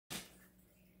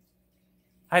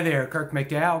Hi there, Kirk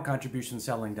McDowell,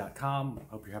 contributionselling.com.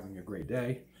 Hope you're having a great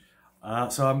day.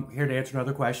 So I'm here to answer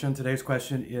another question. Today's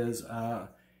question is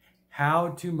how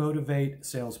to motivate a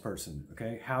salesperson.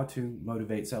 Okay, how to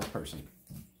motivate salesperson.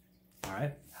 All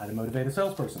right, how to motivate a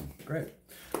salesperson. Great.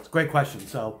 It's a great question.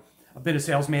 So I've been a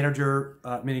sales manager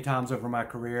many times over my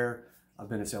career. I've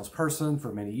been a salesperson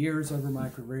for many years over my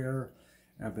career.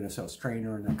 And I've been a sales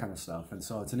trainer and that kind of stuff. And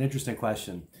so it's an interesting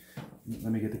question.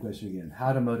 Let me get the question again.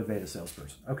 How to motivate a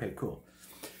salesperson. Okay, cool.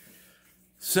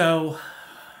 So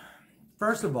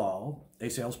first of all, a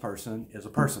salesperson is a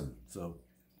person. So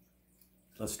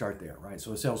let's start there, right?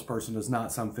 So a salesperson is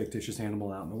not some fictitious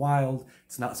animal out in the wild.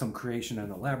 It's not some creation in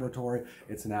a laboratory.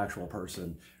 It's an actual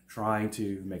person trying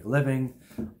to make a living.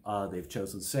 They've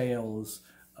chosen sales.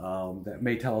 That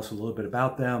may tell us a little bit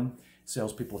about them.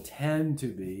 Salespeople tend to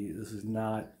be, this is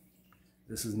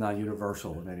not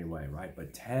universal in any way, right?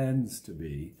 But tends to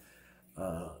be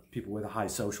people with a high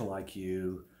social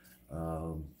IQ,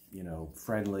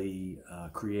 friendly,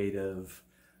 creative,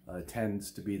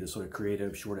 tends to be the sort of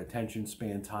creative, short attention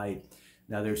span type.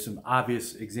 Now there's some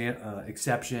obvious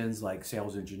exceptions like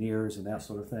sales engineers and that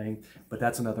sort of thing, but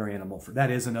that is another animal for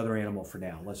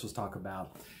now. Let's just talk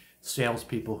about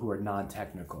salespeople who are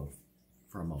non-technical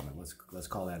for a moment. Let's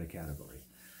call that a category,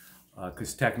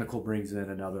 because technical brings in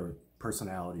another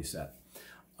personality set.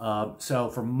 So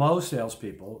for most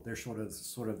salespeople, they're sort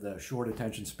of the short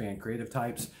attention span creative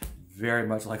types, very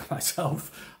much like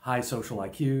myself. High social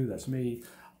IQ, that's me.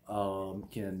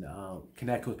 Can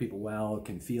connect with people well,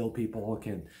 can feel people,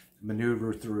 can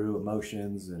maneuver through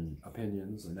emotions and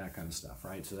opinions and that kind of stuff,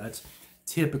 right? So that's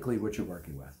typically what you're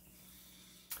working with.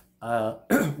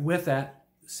 With that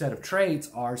set of traits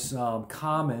are some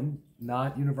common,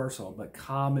 not universal, but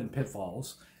common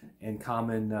pitfalls and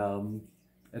common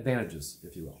advantages,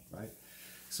 if you will, right?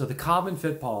 So the common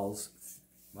pitfalls,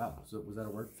 wow, was that a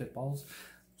word, pitfalls?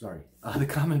 Sorry. The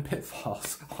common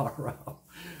pitfalls are,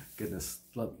 goodness,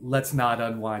 let's not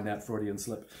unwind that Freudian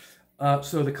slip.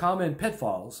 So the common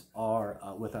pitfalls are,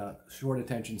 with a short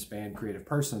attention span creative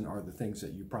person, are the things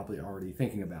that you're probably already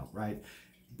thinking about, right?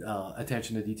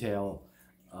 Attention to detail,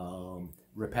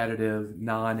 repetitive,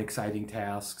 non-exciting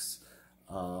tasks,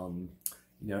 having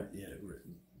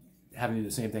to do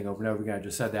the same thing over and over again. I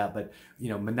just said that, but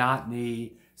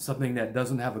monotony, something that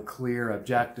doesn't have a clear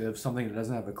objective, something that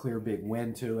doesn't have a clear big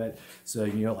win to it. So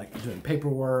like doing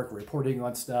paperwork, reporting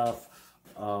on stuff,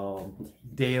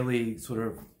 daily sort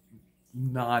of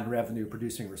non-revenue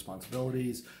producing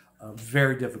responsibilities.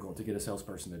 Very difficult to get a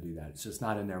salesperson to do that. It's just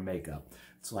not in their makeup.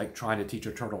 It's like trying to teach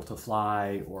a turtle to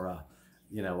fly or a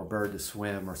bird to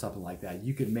swim or something like that.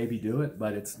 You could maybe do it,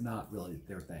 but it's not really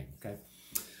their thing, okay?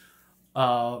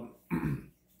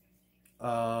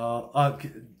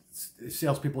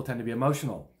 Salespeople tend to be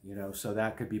emotional, so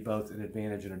that could be both an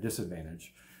advantage and a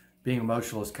disadvantage. Being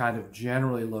emotional is kind of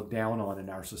generally looked down on in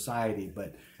our society,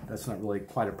 but that's not really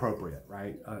quite appropriate,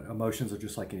 right? Emotions are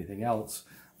just like anything else.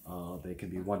 They can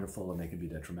be wonderful and they can be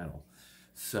detrimental.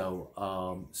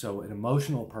 So, so an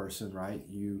emotional person, right?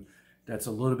 That's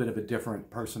a little bit of a different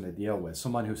person to deal with.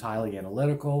 Someone who's highly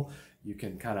analytical, you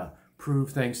can kind of prove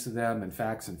things to them in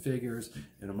facts and figures.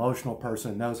 An emotional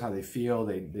person knows how they feel.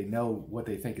 They know what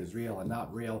they think is real and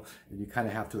not real, and you kind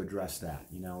of have to address that.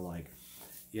 Like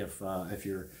if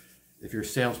your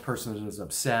salesperson is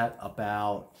upset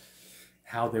about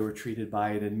how they were treated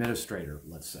by an administrator,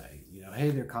 let's say,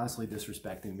 hey, they're constantly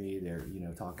disrespecting me. They're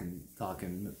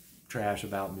talking trash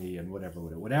about me and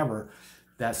whatever.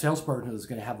 That salesperson is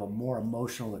going to have a more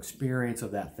emotional experience of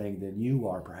that thing than you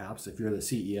are, perhaps. If you're the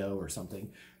CEO or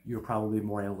something, you're probably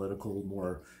more analytical,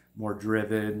 more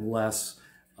driven, less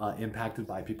impacted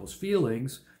by people's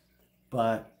feelings.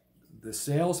 But the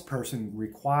salesperson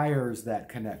requires that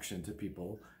connection to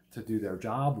people to do their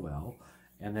job well.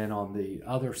 And then on the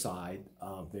other side,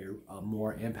 they're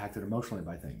more impacted emotionally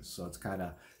by things. So it's kind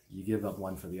of, you give up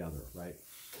one for the other, right?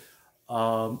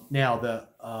 Now,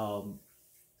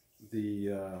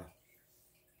 the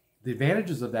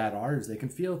advantages of that is they can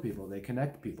feel people, they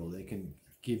connect people, they can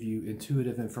give you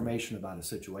intuitive information about a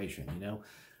situation,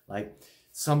 like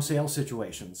some sales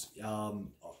situations,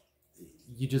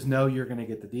 you just know you're going to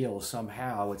get the deal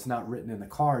somehow. It's not written in the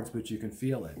cards, but you can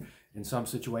feel it. In some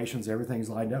situations, everything's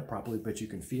lined up properly, but you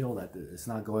can feel that it's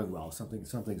not going well.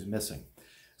 Something's missing.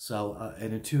 So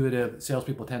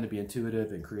salespeople tend to be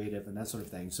intuitive and creative and that sort of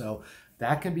thing. So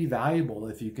that can be valuable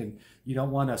if you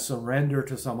don't want to surrender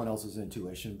to someone else's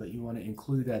intuition, but you want to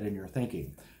include that in your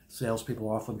thinking. Salespeople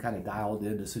are often kind of dialed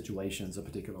into situations a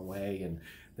particular way, and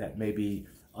that may be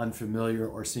unfamiliar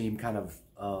or seem kind of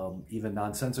even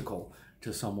nonsensical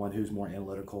to someone who's more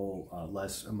analytical,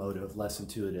 less emotive, less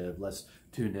intuitive, less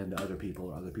tuned into other people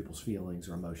or other people's feelings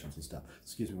or emotions and stuff.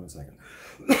 Excuse me one second.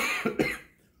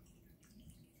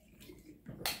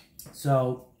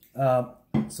 So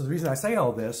the reason I say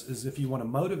all this is if you want to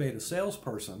motivate a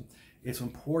salesperson, it's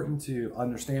important to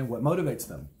understand what motivates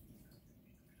them.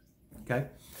 Okay?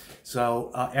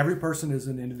 So every person is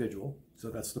an individual. So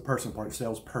that's the person part,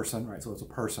 salesperson, right? So it's a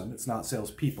person. It's not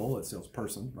salespeople, it's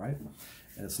salesperson, right?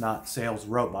 And it's not sales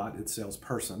robot, it's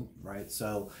salesperson, right?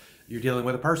 So you're dealing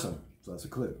with a person. So that's a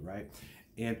clue, right?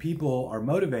 And people are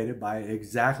motivated by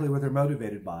exactly what they're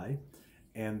motivated by,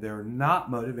 and they're not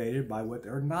motivated by what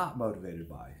they're not motivated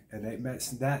by. And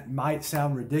that might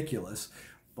sound ridiculous,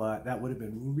 but that would have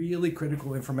been really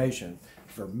critical information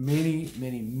for many,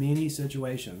 many, many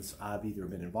situations I've either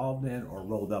been involved in or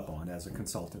rolled up on as a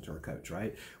consultant or a coach,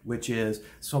 right? Which is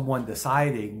someone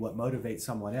deciding what motivates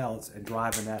someone else and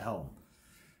driving that home,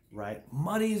 right?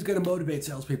 Money is going to motivate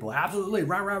salespeople. Absolutely.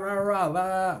 Rah, rah, rah, rah,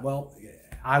 rah. Well,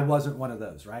 I wasn't one of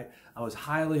those, right? I was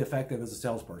highly effective as a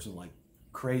salesperson, like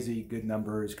crazy good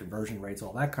numbers, conversion rates,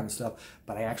 all that kind of stuff,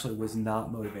 but I actually was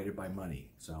not motivated by money.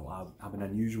 So I'm an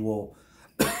unusual,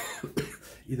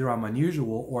 either I'm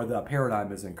unusual or the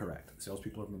paradigm is incorrect.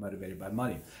 Salespeople are motivated by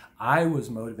money. I was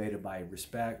motivated by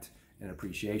respect and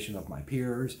appreciation of my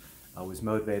peers. I was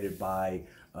motivated by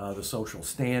the social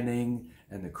standing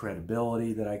and the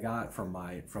credibility that I got from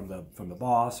the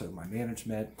boss or my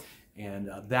management.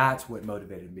 And that's what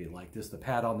motivated me, like just the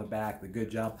pat on the back, the good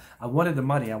job. I wanted the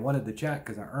money, I wanted the check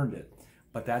because I earned it.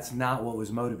 But that's not what was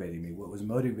motivating me. What was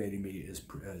motivating me is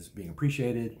being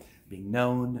appreciated, being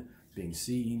known, being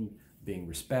seen, being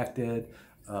respected,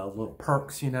 little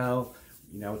perks, you know.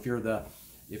 If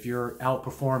you're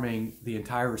outperforming the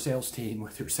entire sales team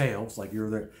with your sales, like you're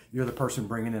the person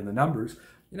bringing in the numbers,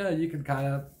 you can kind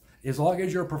of, as long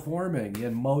as you're performing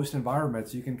in most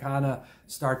environments, you can kind of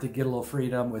start to get a little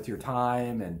freedom with your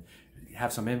time and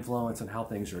have some influence on how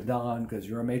things are done because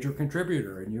you're a major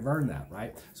contributor and you've earned that,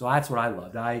 right? So that's what I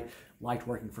loved. I liked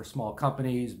working for small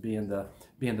companies, being the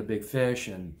big fish,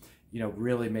 and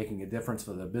really making a difference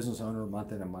for the business owner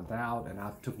month in and month out. And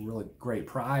I took really great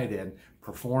pride in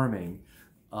performing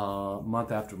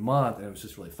month after month, and it was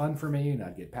just really fun for me, and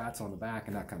I'd get pats on the back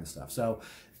and that kind of stuff. So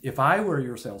if I were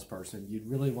your salesperson, you'd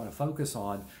really want to focus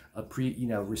on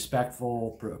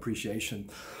respectful appreciation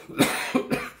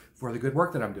for the good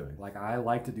work that I'm doing. Like, I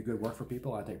like to do good work for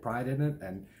people. I take pride in it,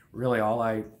 and really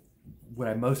what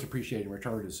I most appreciate in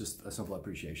return is just a simple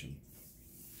appreciation.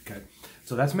 Okay,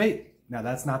 so that's me. Now,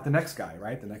 that's not the next guy,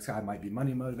 right? The next guy might be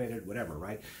money motivated, whatever,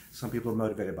 right? Some people are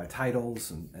motivated by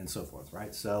titles and so forth,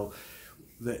 right? So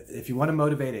if you want to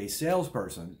motivate a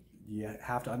salesperson, you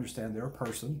have to understand they're a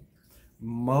person.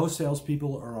 Most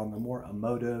salespeople are on the more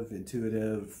emotive,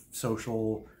 intuitive,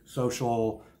 social,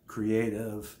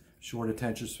 creative, short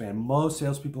attention span. Most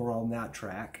salespeople are on that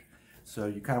track. So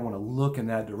you kind of want to look in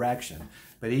that direction.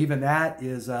 But even that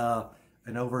is an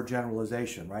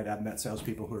overgeneralization, right? I've met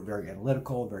salespeople who are very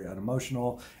analytical, very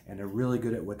unemotional, and they're really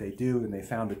good at what they do, and they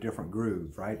found a different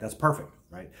groove, right? That's perfect,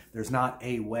 right? There's not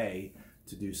a way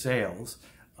to do sales.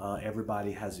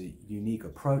 Everybody has a unique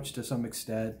approach to some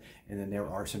extent, and then there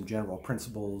are some general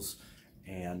principles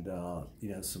and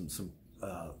some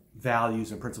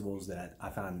values and principles that I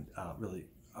found really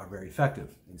are very effective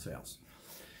in sales.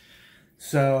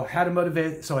 So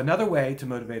another way to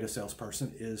motivate a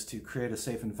salesperson is to create a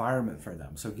safe environment for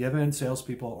them. So given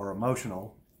salespeople are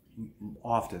emotional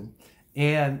often,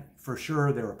 and for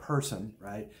sure they're a person,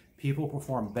 right? People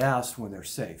perform best when they're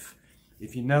safe.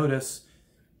 If you notice,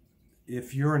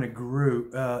 if you're in a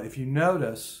group, if you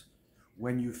notice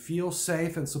when you feel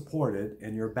safe and supported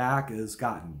and your back is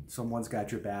gotten, someone's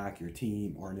got your back, your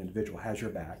team or an individual has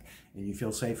your back, and you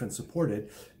feel safe and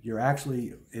supported, you're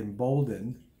actually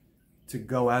emboldened to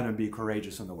go out and be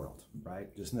courageous in the world,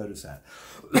 right? Just notice that.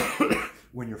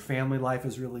 When your family life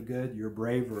is really good, you're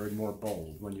braver and more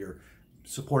bold. When you're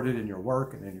supported in your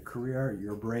work and in your career,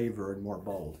 you're braver and more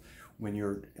bold. When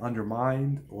you're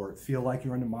undermined or feel like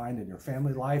you're undermined in your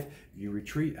family life, you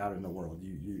retreat out in the world.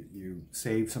 You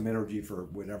save some energy for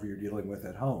whatever you're dealing with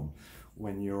at home.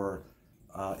 When you're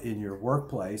in your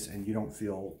workplace and you don't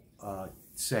feel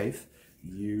safe,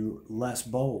 you less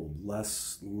bold,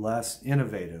 less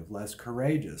innovative, less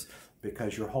courageous,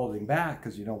 because you're holding back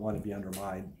because you don't want to be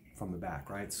undermined from the back,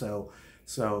 right? So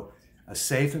a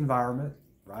safe environment,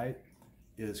 right,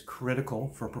 is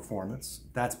critical for performance.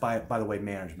 That's by the way,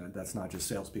 management. That's not just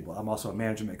salespeople. I'm also a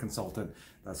management consultant.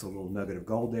 That's a little nugget of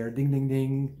gold there. Ding, ding,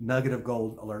 ding. Nugget of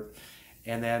gold alert.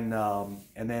 And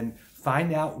then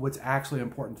find out what's actually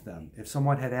important to them. If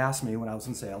someone had asked me when I was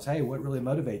in sales, hey, what really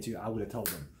motivates you? I would have told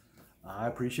them. I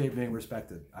appreciate being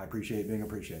respected. I appreciate being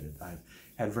appreciated. I've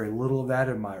had very little of that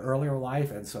in my earlier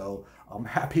life, and so I'm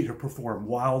happy to perform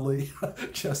wildly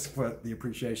just for the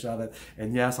appreciation of it.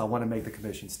 And yes, I want to make the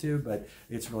commissions too, but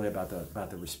it's really about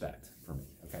the respect for me.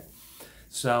 Okay.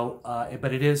 So,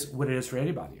 but it is what it is for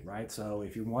anybody, right? So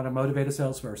if you want to motivate a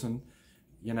salesperson,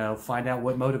 you know, find out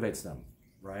what motivates them,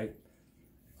 right?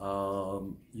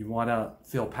 You want to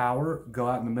feel power, go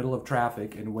out in the middle of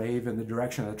traffic and wave in the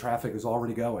direction the traffic is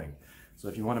already going. So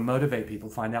if you want to motivate people,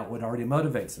 find out what already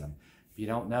motivates them. If you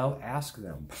don't know, ask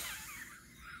them.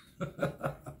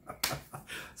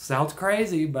 Sounds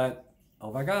crazy, but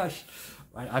oh my gosh.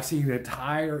 I've seen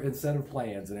entire incentive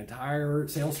plans and entire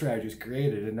sales strategies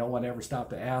created, and no one ever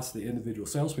stopped to ask the individual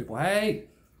salespeople, hey,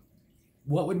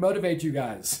 what would motivate you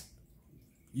guys?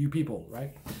 You people,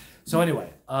 right? So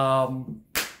anyway,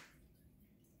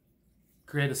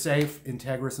 create a safe,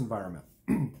 integrous environment.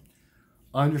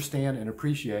 Understand and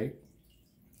appreciate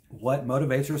what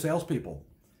motivates your salespeople.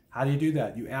 How do you do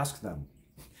that? You ask them.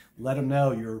 Let them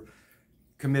know you're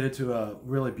committed to a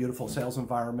really beautiful sales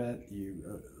environment.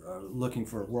 You are looking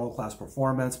for world-class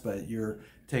performance, but you're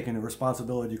taking the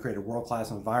responsibility to create a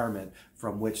world-class environment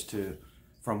from which to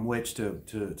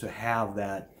have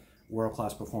that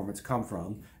world-class performance come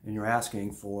from. And you're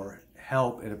asking for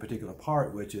help in a particular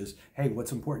part, which is, hey,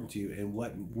 what's important to you and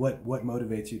what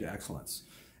motivates you to excellence?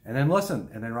 And then listen,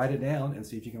 and then write it down and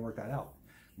see if you can work that out.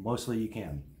 Mostly you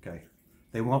can, okay?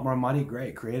 They want more money,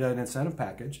 great. Create an incentive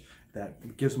package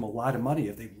that gives them a lot of money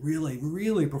if they really,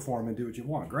 really perform and do what you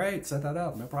want. Great, set that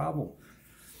up, no problem.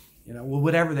 You know, well,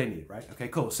 whatever they need, right? Okay,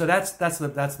 cool. So that's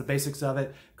the basics of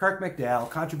it. Kirk McDowell,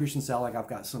 Contribution Selling. I've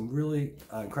got some really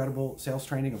incredible sales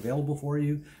training available for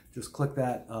you. Just click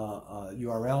that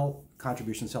URL,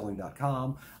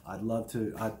 contributionselling.com.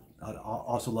 I'd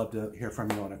also love to hear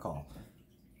from you on a call.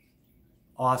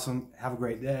 Awesome. Have a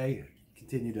great day.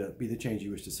 Continue to be the change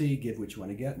you wish to see. Give what you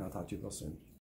want to get, and I'll talk to you real soon.